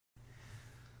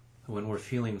When we're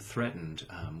feeling threatened,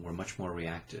 we're much more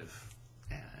reactive,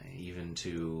 even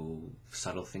to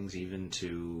subtle things, even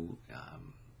to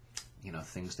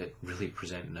things that really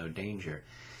present no danger.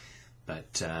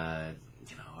 But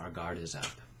our guard is up,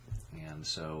 and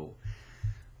so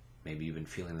maybe you've been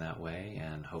feeling that way,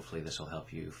 and hopefully this will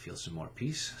help you feel some more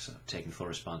peace. So taking full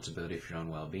responsibility for your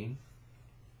own well-being.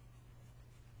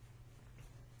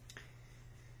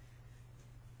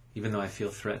 Even though I feel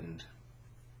threatened,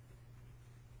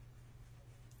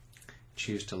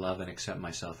 choose to love and accept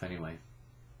myself anyway.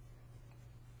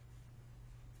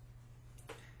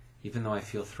 Even though I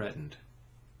feel threatened,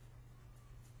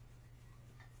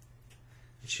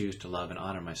 I choose to love and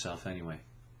honor myself anyway.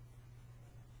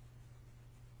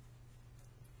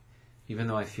 Even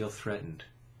though I feel threatened,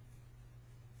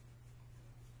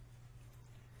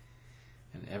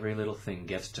 and every little thing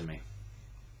gets to me,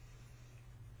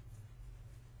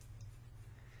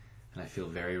 and I feel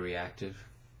very reactive,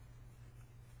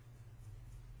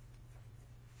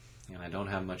 and I don't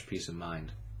have much peace of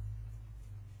mind.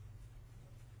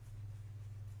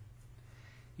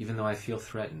 Even though I feel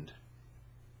threatened,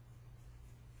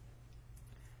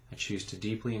 I choose to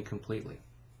deeply and completely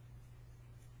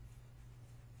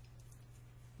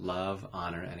love,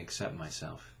 honor, and accept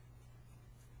myself.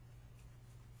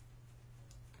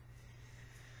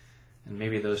 And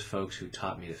maybe those folks who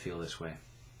taught me to feel this way.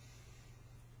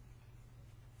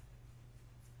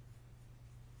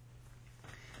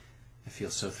 I feel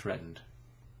so threatened.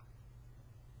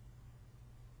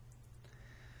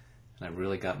 And I've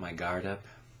really got my guard up.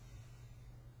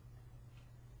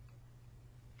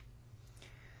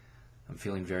 I'm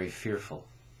feeling very fearful.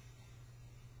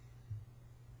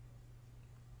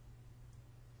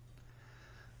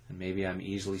 And maybe I'm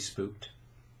easily spooked.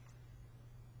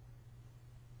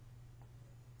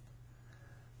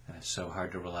 And it's so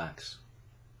hard to relax.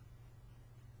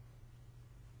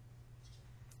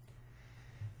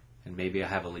 And maybe I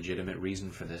have a legitimate reason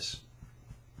for this.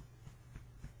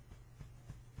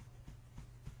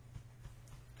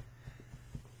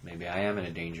 Maybe I am in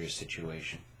a dangerous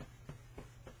situation.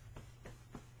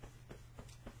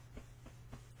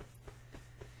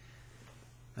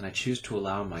 And I choose to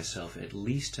allow myself at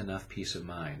least enough peace of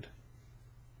mind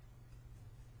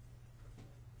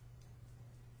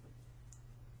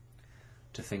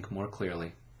to think more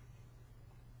clearly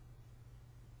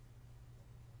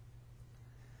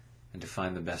and to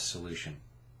find the best solution.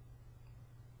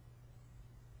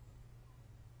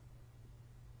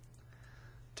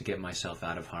 To get myself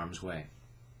out of harm's way.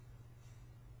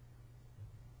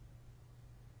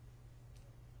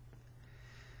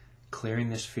 Clearing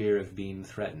this fear of being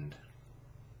threatened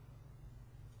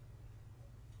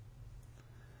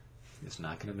is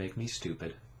not going to make me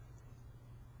stupid.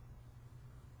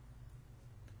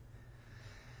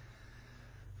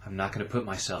 I'm not going to put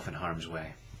myself in harm's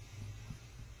way.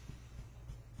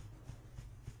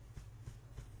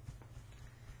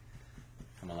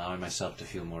 I'm allowing myself to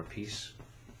feel more peace.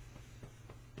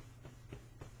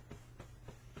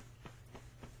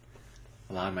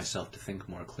 Allowing myself to think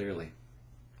more clearly.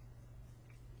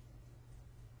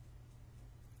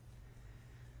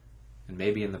 And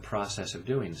maybe in the process of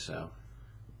doing so,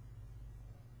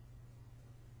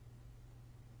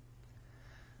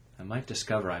 I might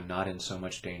discover I'm not in so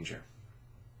much danger.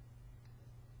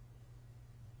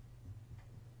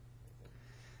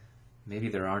 Maybe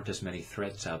there aren't as many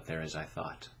threats out there as I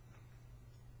thought.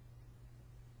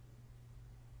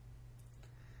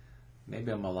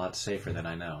 Maybe I'm a lot safer than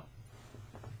I know.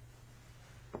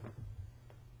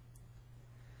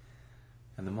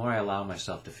 And the more I allow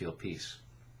myself to feel peace,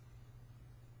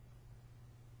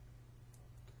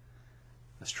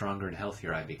 the stronger and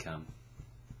healthier I become.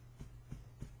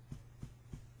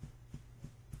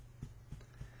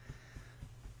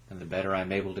 And the better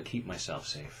I'm able to keep myself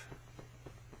safe.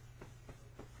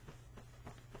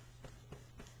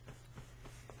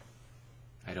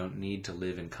 I don't need to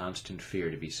live in constant fear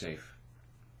to be safe.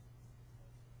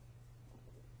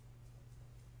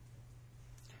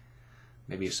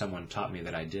 Maybe someone taught me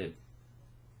that I did.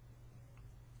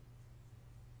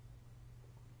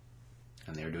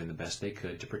 And they were doing the best they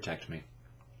could to protect me.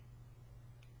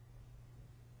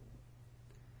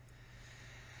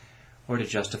 Or to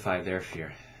justify their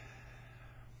fear.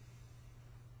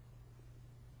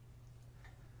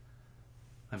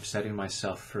 I'm setting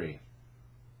myself free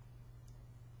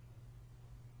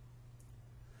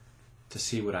to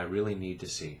see what I really need to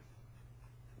see.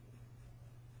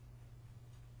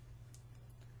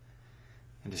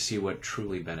 And to see what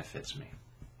truly benefits me.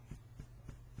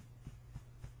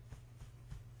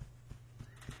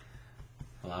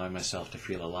 Allowing myself to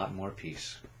feel a lot more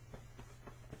peace.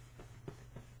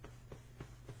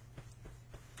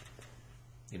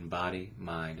 in body,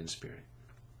 mind, and spirit.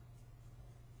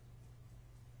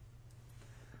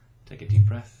 Take a deep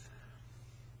breath.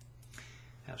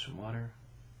 Have some water.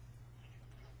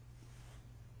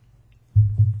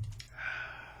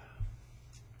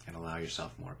 And allow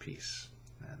yourself more peace.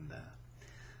 And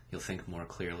you'll think more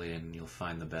clearly, and you'll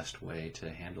find the best way to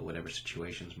handle whatever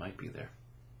situations might be there.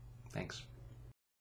 Thanks.